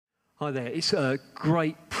Hi there. It's a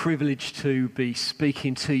great privilege to be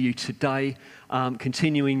speaking to you today,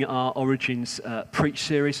 continuing our Origins Preach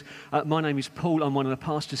series. My name is Paul. I'm one of the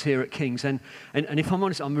pastors here at King's, and if I'm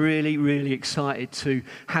honest, I'm really excited to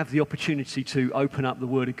have the opportunity to open up the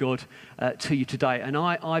Word of God to you today. And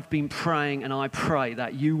I've been praying, and I pray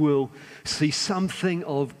that you will see something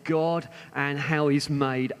of God and how He's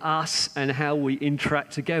made us and how we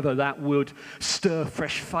interact together that would stir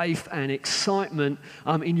fresh faith and excitement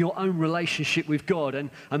in your own relationship with God, and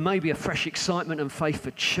maybe a fresh excitement and faith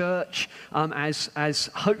for church as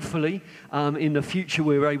hopefully in the future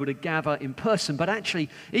we're able to gather in person. But actually,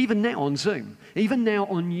 even now on Zoom, even now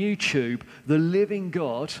on YouTube, the living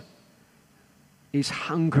God is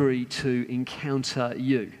hungry to encounter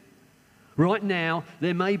you. Right now,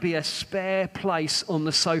 there may be a spare place on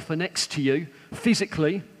the sofa next to you,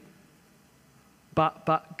 physically,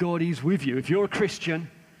 but God is with you. If you're a Christian,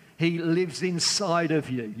 He lives inside of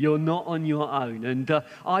you. You're not on your own. And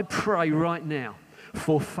I pray right now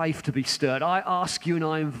for faith to be stirred. I ask you and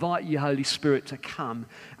I invite you, Holy Spirit, to come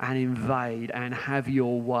and invade and have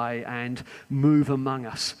your way and move among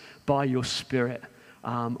us by your Spirit.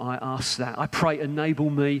 I ask that. I pray, enable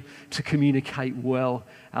me to communicate well,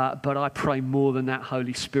 but I pray more than that,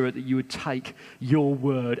 Holy Spirit, that you would take your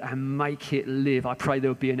word and make it live. I pray there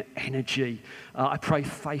would be an energy. I pray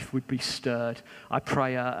faith would be stirred. I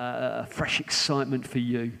pray a fresh excitement for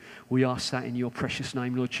you. We ask that in your precious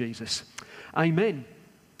name, Lord Jesus. Amen.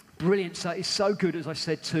 Brilliant. So it's so good, as I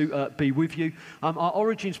said, to be with you. Our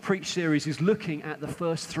Origins Preach series is looking at the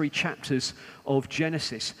first 3 chapters of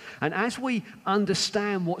Genesis. And as we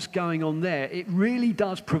understand what's going on there, it really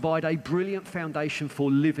does provide a brilliant foundation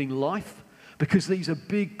for living life, because these are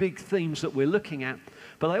big themes that we're looking at.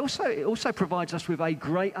 But it also provides us with a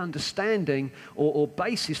great understanding or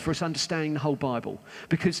basis for us understanding the whole Bible.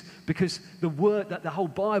 Because the word that the whole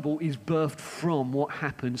Bible is birthed from what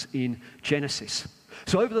happens in Genesis.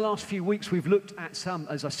 So over the last few weeks, we've looked at some,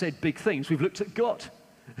 as I said, big things. We've looked at God,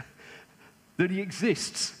 that He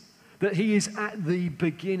exists, that He is at the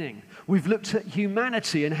beginning. We've looked at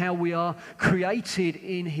humanity and how we are created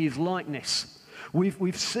in His likeness.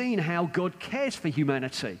 We've seen how God cares for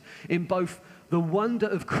humanity in both the wonder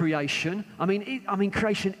of creation. I mean,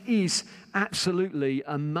 creation is absolutely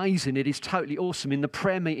amazing. It is totally awesome. In the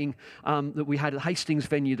prayer meeting that we had at Hastings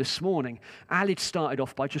venue this morning, Alid started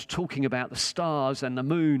off by just talking about the stars and the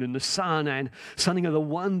moon and the sun and something of the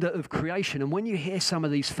wonder of creation. And when you hear some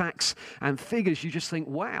of these facts and figures, you just think,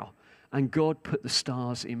 wow. And God put the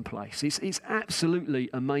stars in place. It's absolutely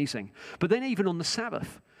amazing. But then even on the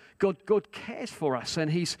Sabbath, God cares for us,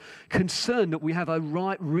 and He's concerned that we have a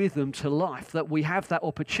right rhythm to life, that we have that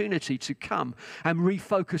opportunity to come and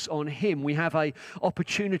refocus on Him. We have an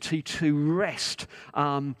opportunity to rest.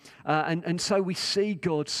 And so we see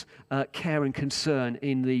God's care and concern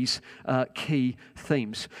in these key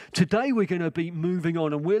themes. Today we're going to be moving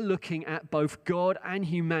on, and we're looking at both God and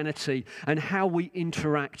humanity and how we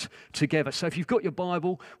interact together. So if you've got your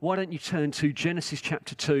Bible, why don't you turn to Genesis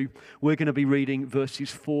chapter 2. We're going to be reading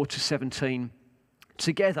verses 4 to 17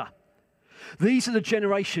 together. These are the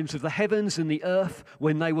generations of the heavens and the earth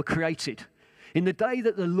when they were created. In the day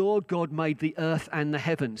that the Lord God made the earth and the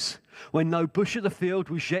heavens, when no bush of the field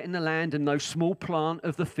was yet in the land and no small plant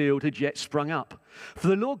of the field had yet sprung up. For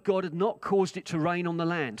the Lord God had not caused it to rain on the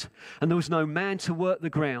land, and there was no man to work the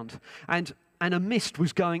ground. And a mist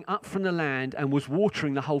was going up from the land and was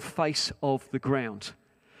watering the whole face of the ground.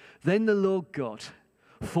 Then the Lord God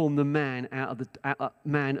formed the man out of the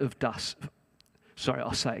man of dust. Sorry,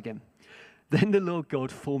 I'll say it again. Then the Lord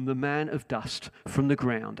God formed the man of dust from the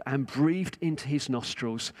ground and breathed into his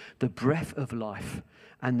nostrils the breath of life,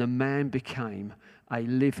 and the man became a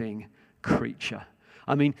living creature.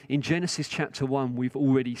 I mean, in Genesis chapter 1, we've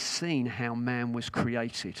already seen how man was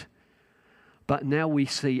created. But now we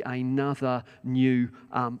see another new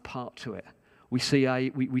part to it. We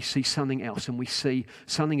see something else, and we see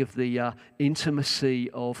something of the intimacy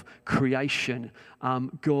of creation.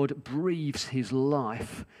 God breathes His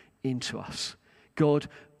life into us. God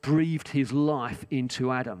breathed His life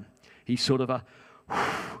into Adam. He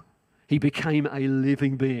became a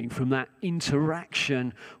living being. From that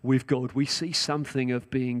interaction with God, we see something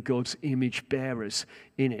of being God's image bearers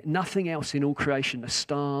in it. Nothing else in all creation, the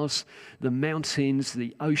stars, the mountains,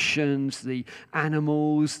 the oceans, the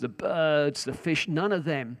animals, the birds, the fish, none of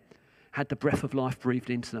them had the breath of life breathed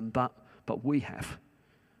into them, but we have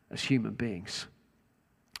as human beings.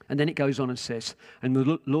 And then it goes on and says, and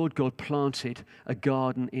the Lord God planted a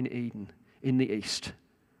garden in Eden in the east.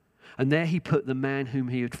 And there He put the man whom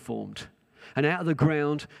He had formed. And out of the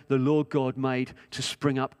ground the Lord God made to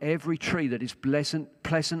spring up every tree that is pleasant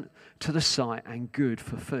to the sight and good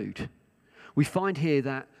for food. We find here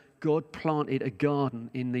that God planted a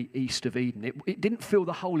garden in the east of Eden. It didn't fill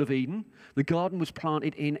the whole of Eden. The garden was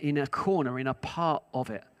planted in a corner, in a part of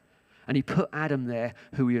it. And he put Adam there,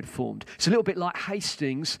 who he had formed. It's a little bit like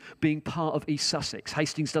Hastings being part of East Sussex.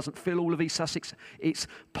 Hastings doesn't fill all of East Sussex. It's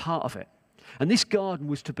part of it. And this garden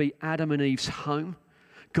was to be Adam and Eve's home.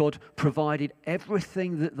 God provided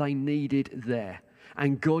everything that they needed there.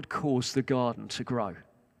 And God caused the garden to grow.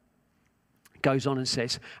 Goes on and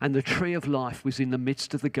says, and the tree of life was in the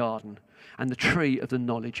midst of the garden, and the tree of the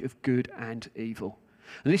knowledge of good and evil.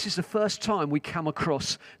 And this is the first time we come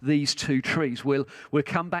across these two trees. We'll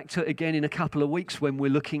come back to it again in a couple of weeks when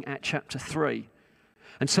we're looking at chapter 3.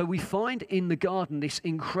 And so we find in the garden this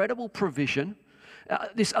incredible provision,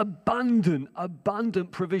 this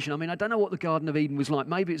abundant provision. I mean, I don't know what the Garden of Eden was like.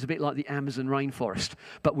 Maybe it's a bit like the Amazon rainforest,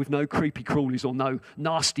 but with no creepy crawlies or no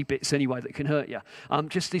nasty bits anyway that can hurt you.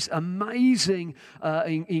 Just this amazing,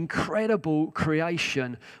 incredible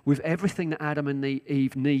creation with everything that Adam and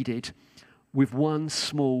Eve needed, with one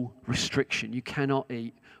small restriction. You cannot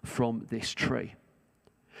eat from this tree.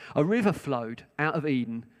 A river flowed out of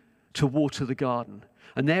Eden to water the garden,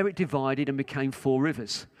 and there it divided and became 4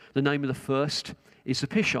 rivers. The name of the first is the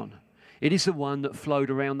Pishon. It is the one that flowed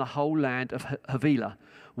around the whole land of Havilah,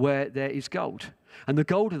 where there is gold. And the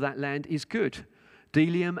gold of that land is good.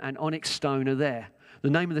 Bdellium and onyx stone are there. The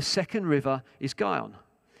name of the second river is Gihon.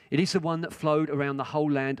 It is the one that flowed around the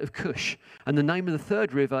whole land of Cush. And the name of the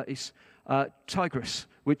third river is Tigris,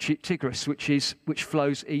 which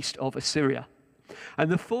flows east of Assyria.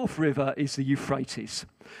 And the fourth river is the Euphrates.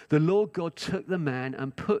 The Lord God took the man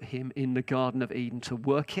and put him in the Garden of Eden to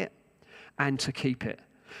work it and to keep it.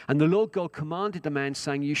 And the Lord God commanded the man,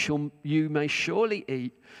 saying, You may surely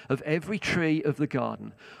eat of every tree of the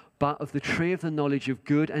garden, but of the tree of the knowledge of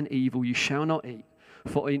good and evil you shall not eat,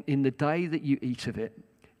 for in the day that you eat of it,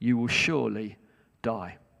 you will surely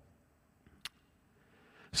die.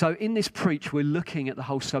 So in this preach, we're looking at the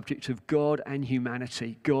whole subject of God and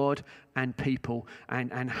humanity, God and people,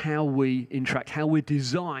 and how we interact, how we're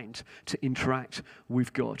designed to interact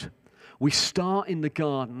with God. We start in the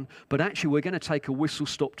garden, but actually we're going to take a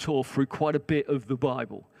whistle-stop tour through quite a bit of the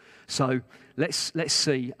Bible. So let's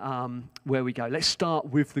see where we go. Let's start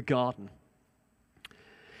with the garden.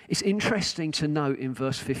 It's interesting to note in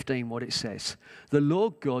verse 15 what it says. The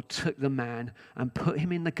Lord God took the man and put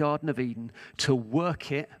him in the Garden of Eden to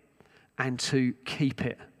work it and to keep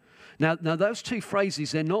it. Now those two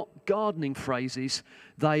phrases, they're not gardening phrases,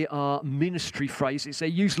 they are ministry phrases. They're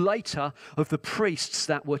used later of the priests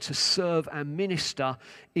that were to serve and minister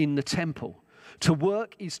in the temple. To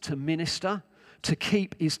work is to minister, to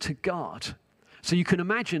keep is to guard. So you can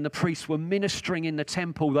imagine the priests were ministering in the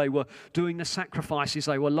temple, they were doing the sacrifices,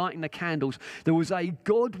 they were lighting the candles. There was a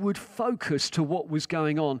Godward focus to what was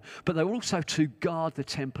going on, but they were also to guard the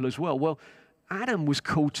temple as well. Well, Adam was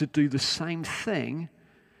called to do the same thing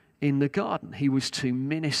in the garden. He was to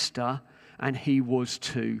minister and he was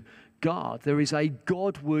to guard. There is a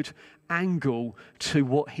Godward angle to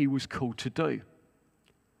what he was called to do.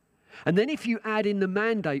 And then if you add in the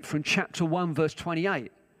mandate from chapter 1, verse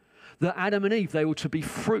 28, that Adam and Eve, they were to be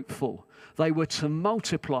fruitful, they were to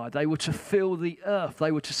multiply, they were to fill the earth,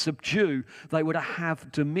 they were to subdue, they were to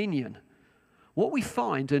have dominion. What we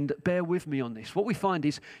find, and bear with me on this, what we find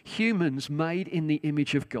is humans made in the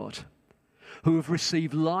image of God, who have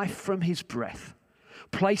received life from his breath,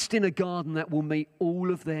 placed in a garden that will meet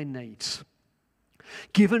all of their needs,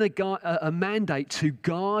 given a mandate to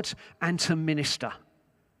guard and to minister,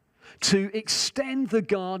 to extend the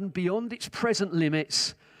garden beyond its present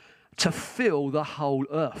limits, to fill the whole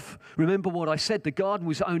earth. Remember what I said, the garden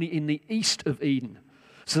was only in the east of Eden.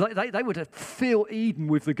 So they were to fill Eden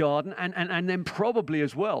with the garden and then probably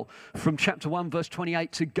as well, from chapter 1, verse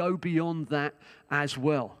 28, to go beyond that as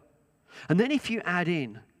well. And then if you add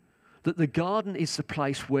in that the garden is the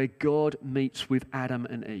place where God meets with Adam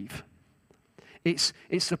and Eve. It's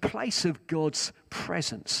the place of God's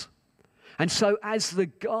presence. And so as the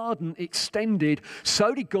garden extended,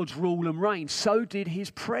 so did God's rule and reign, so did his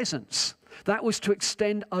presence. That was to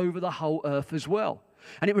extend over the whole earth as well.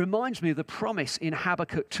 And it reminds me of the promise in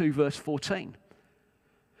Habakkuk 2 verse 14.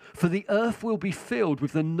 For the earth will be filled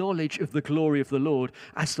with the knowledge of the glory of the Lord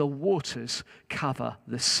as the waters cover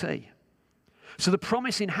the sea. So the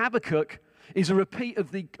promise in Habakkuk is a repeat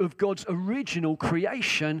of God's original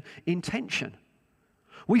creation intention.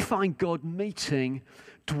 We find God meeting,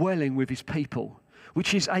 dwelling with his people,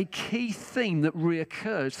 which is a key theme that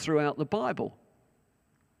reoccurs throughout the Bible.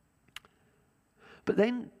 But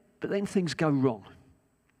then But then things go wrong.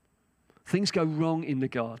 Things go wrong in the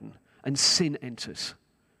garden, and sin enters.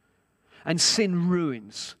 And sin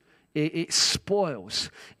ruins. It spoils.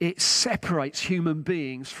 It separates human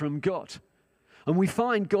beings from God. And we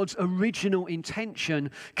find God's original intention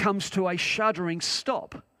comes to a shuddering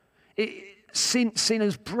stop. Sin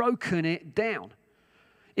has broken it down.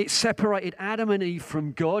 It separated Adam and Eve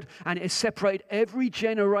from God, and it has separated every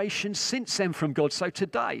generation since then from God. So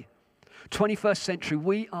today, 21st century,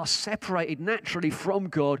 we are separated naturally from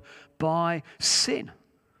God by sin.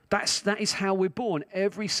 That is how we're born.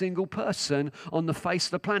 Every single person on the face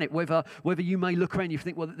of the planet, whether you may look around, you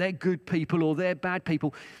think, well, they're good people or they're bad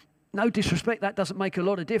people. No disrespect, that doesn't make a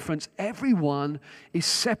lot of difference. Everyone is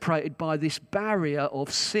separated by this barrier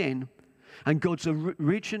of sin, and God's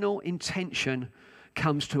original intention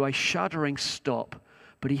comes to a shuddering stop,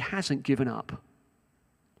 but he hasn't given up.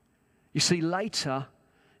 You see, later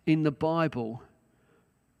in the Bible,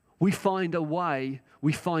 we find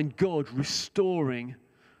God restoring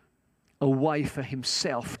a way for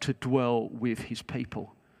himself to dwell with his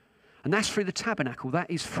people. And that's through the tabernacle. That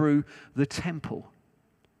is through the temple.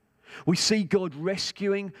 We see God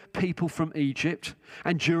rescuing people from Egypt,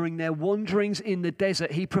 and during their wanderings in the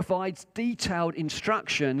desert, he provides detailed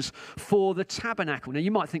instructions for the tabernacle. Now,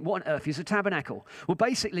 you might think, what on earth is a tabernacle? Well,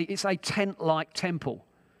 basically, it's a tent-like temple.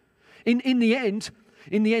 In the end,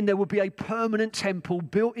 there will be a permanent temple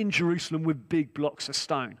built in Jerusalem with big blocks of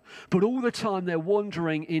stone. But all the time they're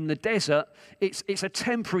wandering in the desert, it's a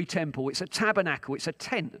temporary temple, it's a tabernacle, it's a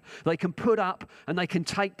tent they can put up and they can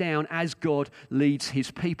take down as God leads his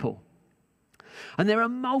people. And there are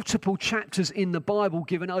multiple chapters in the Bible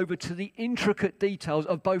given over to the intricate details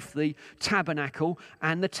of both the tabernacle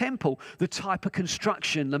and the temple. The type of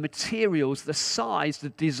construction, the materials, the size, the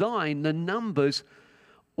design, the numbers,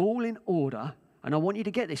 all in order. And I want you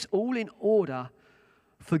to get this, all in order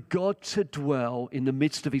for God to dwell in the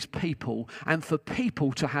midst of his people and for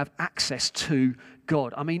people to have access to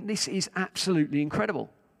God. I mean, this is absolutely incredible.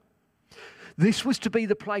 This was to be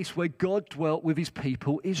the place where God dwelt with his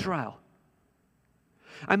people, Israel.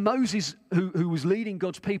 And Moses, who was leading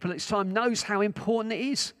God's people at this time, knows how important it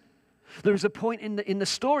is. There is a point in the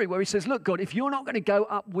story where he says, look, God, if you're not going to go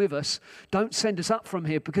up with us, don't send us up from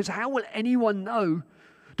here, because how will anyone know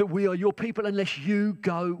that we are your people unless you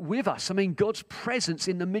go with us? I mean, God's presence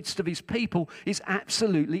in the midst of his people is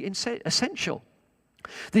absolutely essential.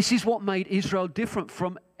 This is what made Israel different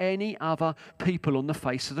from any other people on the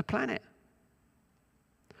face of the planet.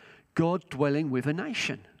 God dwelling with a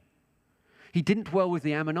nation. He didn't dwell with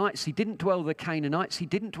the Ammonites. He didn't dwell with the Canaanites. He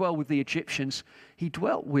didn't dwell with the Egyptians. He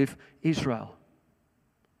dwelt with Israel.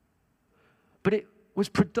 But it was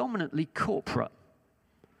predominantly corporate.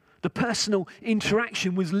 The personal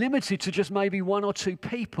interaction was limited to just maybe one or two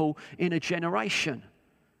people in a generation.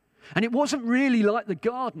 And it wasn't really like the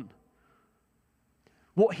garden.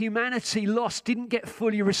 What humanity lost didn't get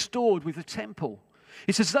fully restored with the temple.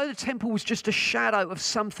 It's as though the temple was just a shadow of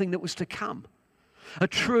something that was to come.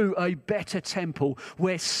 A better temple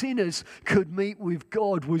where sinners could meet with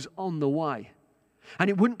God was on the way. And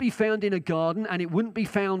it wouldn't be found in a garden, and it wouldn't be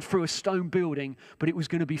found through a stone building, but it was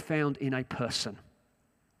going to be found in a person.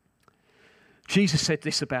 Jesus said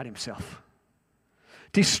this about himself: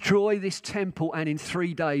 destroy this temple, and in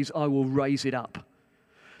 3 days I will raise it up.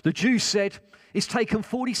 The Jews said, it's taken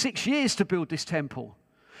 46 years to build this temple,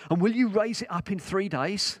 and will you raise it up in 3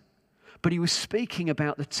 days? But he was speaking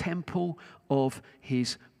about the temple of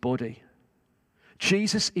his body.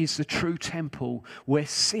 Jesus is the true temple where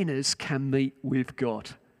sinners can meet with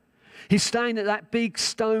God. He's saying that big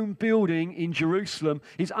stone building in Jerusalem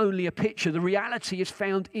is only a picture. The reality is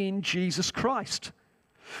found in Jesus Christ.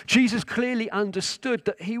 Jesus clearly understood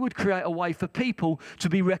that he would create a way for people to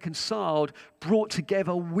be reconciled, brought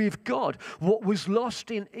together with God. What was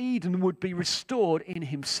lost in Eden would be restored in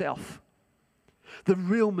himself. The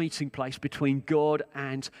real meeting place between God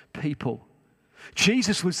and people.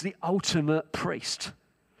 Jesus was the ultimate priest.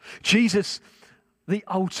 Jesus, the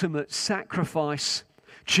ultimate sacrifice.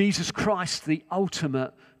 Jesus Christ, the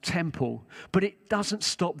ultimate temple. But it doesn't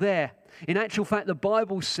stop there. In actual fact, the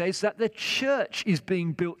Bible says that the church is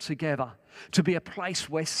being built together to be a place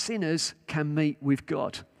where sinners can meet with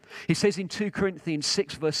God. It says in 2 Corinthians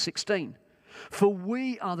 6 verse 16, for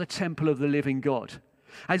we are the temple of the living God.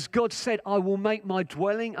 As God said, I will make my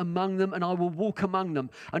dwelling among them, and I will walk among them,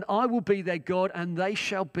 and I will be their God, and they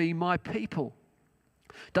shall be my people.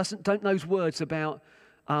 Don't those words about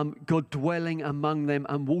God dwelling among them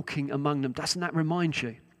and walking among them, doesn't that remind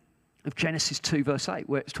you of Genesis 2 verse 8,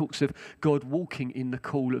 where it talks of God walking in the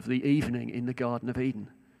cool of the evening in the Garden of Eden?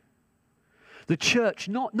 The church,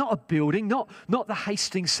 not a building, not the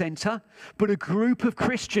Hastings Centre, but a group of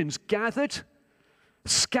Christians gathered,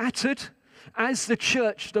 scattered, as the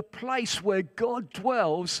church, the place where God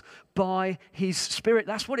dwells by his Spirit.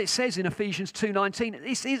 That's what it says in Ephesians 2:19.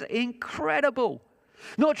 This is incredible.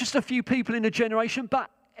 Not just a few people in a generation, but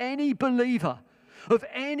any believer of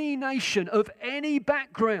any nation, of any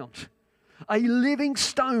background, a living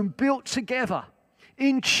stone built together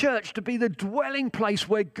in church to be the dwelling place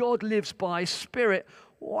where God lives by his Spirit.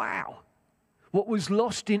 Wow. What was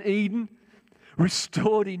lost in Eden,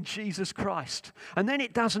 restored in Jesus Christ. And then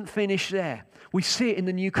it doesn't finish there. We see it in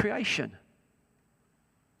the new creation.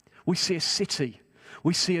 We see a city.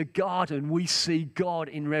 We see a garden. We see God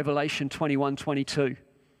in Revelation 21:22.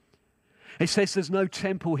 It says there's no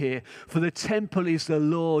temple here, for the temple is the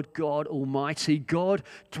Lord God Almighty, God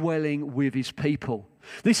dwelling with his people.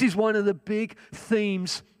 This is one of the big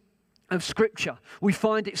themes of Scripture. We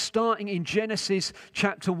find it starting in Genesis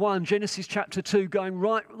chapter 1, Genesis chapter 2, going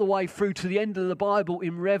right the way through to the end of the Bible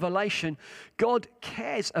in Revelation. God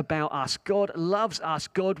cares about us. God loves us.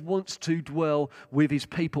 God wants to dwell with his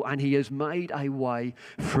people, and he has made a way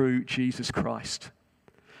through Jesus Christ.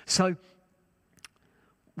 So,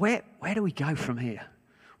 where do we go from here?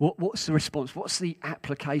 What's the response? What's the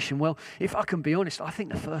application? Well, if I can be honest, I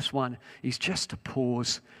think the first one is just to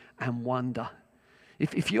pause and wonder.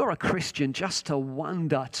 If you're a Christian, just to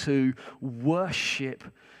wonder, to worship,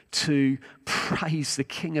 to praise the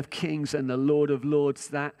King of Kings and the Lord of Lords,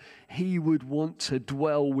 that he would want to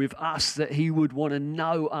dwell with us, that he would want to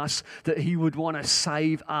know us, that he would want to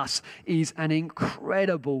save us, is an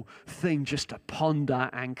incredible thing just to ponder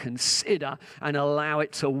and consider and allow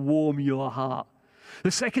it to warm your heart.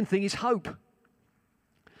 The second thing is hope.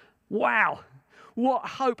 Wow. What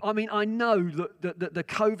hope. I mean, I know that the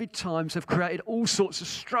COVID times have created all sorts of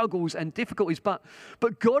struggles and difficulties, but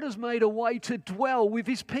God has made a way to dwell with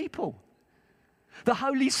his people. The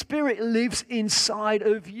Holy Spirit lives inside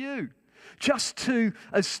of you. Just to,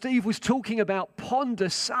 as Steve was talking about, ponder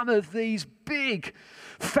some of these big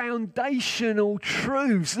foundational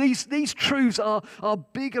truths. These truths are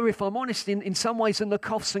bigger, if I'm honest, in some ways than the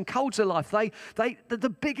coughs and colds of life. They're the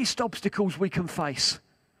biggest obstacles we can face.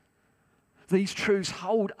 These truths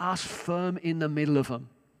hold us firm in the middle of them.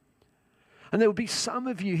 And there will be some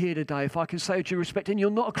of you here today, if I can say with due respect, and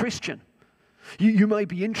you're not a Christian. You may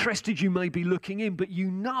be interested, you may be looking in, but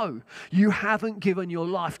you know you haven't given your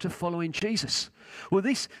life to following Jesus. Well,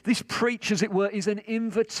 this preach, as it were, is an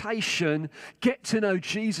invitation. Get to know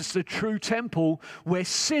Jesus, the true temple, where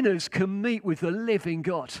sinners can meet with the living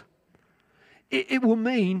God. It will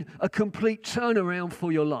mean a complete turnaround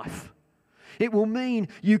for your life. It will mean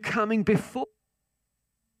you coming before.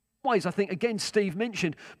 Ways, I think, again, Steve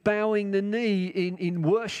mentioned, bowing the knee in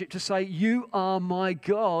worship to say, you are my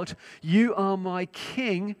God, you are my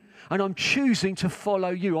King, and I'm choosing to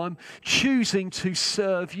follow you. I'm choosing to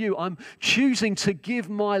serve you. I'm choosing to give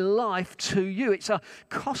my life to you. It's a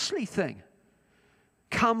costly thing.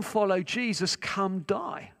 Come follow Jesus, come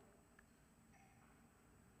die.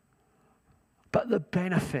 But the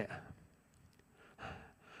benefit,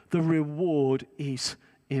 the reward is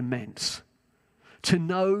immense. To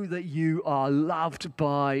know that you are loved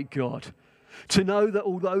by God. To know that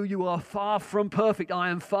although you are far from perfect, I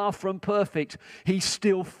am far from perfect, he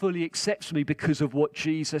still fully accepts me because of what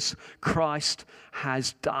Jesus Christ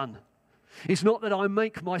has done. It's not that I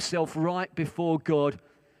make myself right before God,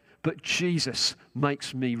 but Jesus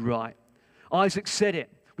makes me right. Isaac said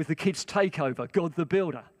it with the kids' takeover, God the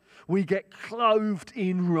builder. We get clothed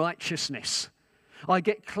in righteousness. I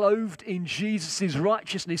get clothed in Jesus'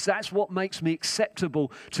 righteousness. That's what makes me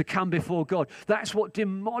acceptable to come before God. That's what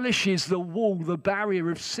demolishes the wall, the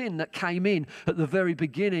barrier of sin that came in at the very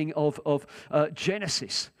beginning of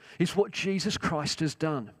Genesis. It's what Jesus Christ has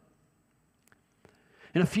done.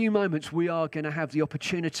 In a few moments, we are going to have the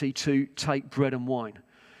opportunity to take bread and wine.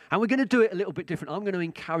 And we're going to do it a little bit different. I'm going to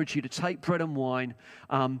encourage you to take bread and wine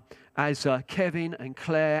as Kevin and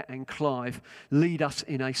Claire and Clive lead us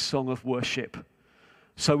in a song of worship.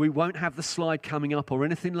 So we won't have the slide coming up or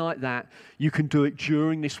anything like that. You can do it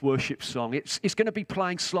during this worship song. It's going to be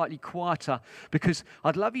playing slightly quieter because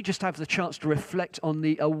I'd love you just to have the chance to reflect on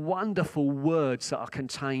the wonderful words that are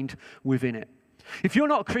contained within it. If you're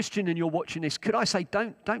not a Christian and you're watching this, could I say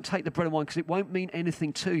don't take the bread and wine because it won't mean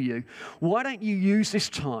anything to you. Why don't you use this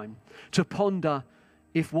time to ponder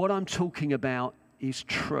if what I'm talking about is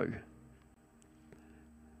true?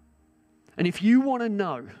 And if you want to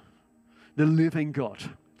know the living God,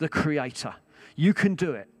 the Creator, you can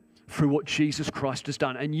do it through what Jesus Christ has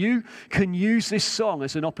done. And you can use this song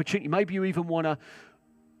as an opportunity. Maybe you even want to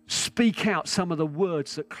speak out some of the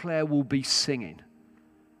words that Claire will be singing.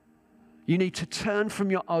 You need to turn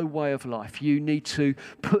from your own way of life. You need to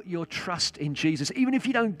put your trust in Jesus. Even if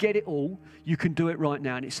you don't get it all, you can do it right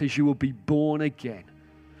now. And it says you will be born again.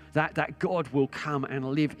 That God will come and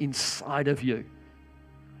live inside of you.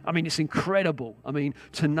 I mean, it's incredible. I mean,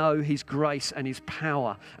 to know his grace and his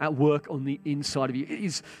power at work on the inside of you.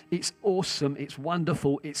 It's awesome. It's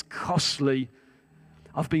wonderful. It's costly.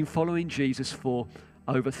 I've been following Jesus for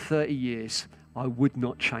over 30 years. I would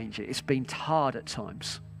not change it. It's been hard at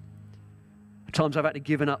times. At times I've had to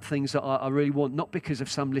give up things that I really want, not because of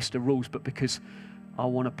some list of rules, but because I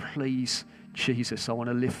want to please Jesus. I want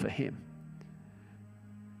to live for him.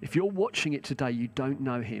 If you're watching it today, you don't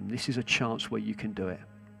know him, this is a chance where you can do it.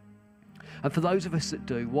 And for those of us that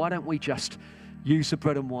do, why don't we just use the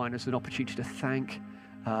bread and wine as an opportunity to thank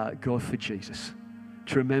God for Jesus,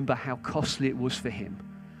 to remember how costly it was for him,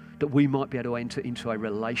 that we might be able to enter into a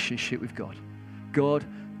relationship with God, God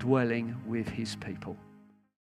dwelling with his people.